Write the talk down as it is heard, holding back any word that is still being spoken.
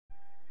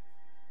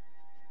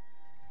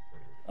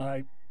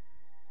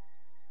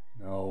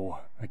No,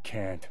 I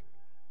can't.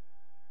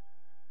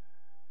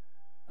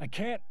 I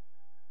can't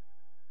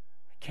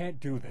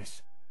do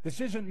this.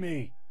 This isn't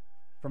me.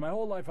 For my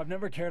whole life, I've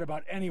never cared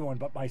about anyone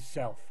but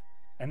myself.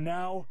 And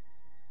now,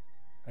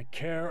 I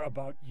care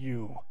about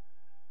you.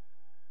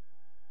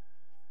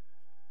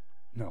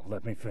 No,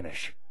 let me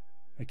finish.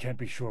 I can't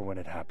be sure when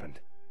it happened.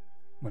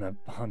 When a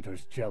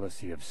hunter's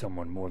jealousy of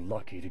someone more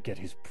lucky to get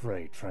his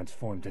prey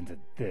transformed into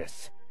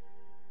this.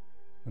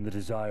 When the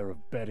desire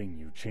of betting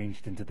you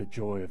changed into the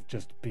joy of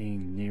just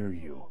being near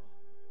you.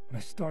 When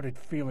I started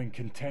feeling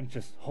content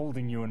just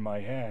holding you in my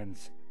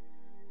hands.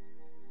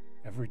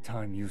 Every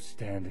time you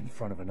stand in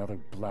front of another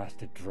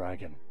blasted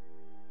dragon,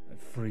 I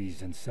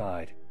freeze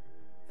inside,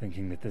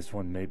 thinking that this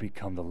one may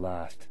become the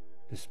last,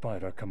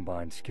 despite our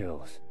combined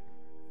skills.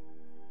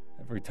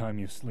 Every time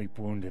you sleep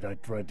wounded, I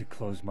dread to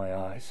close my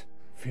eyes,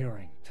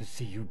 fearing to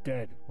see you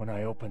dead when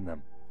I open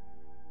them.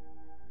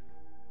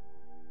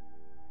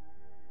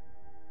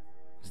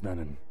 Is that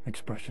an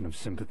expression of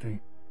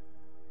sympathy?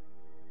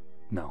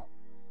 No.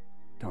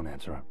 Don't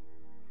answer.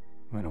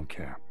 I don't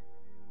care.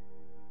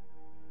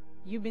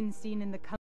 You've been seen in the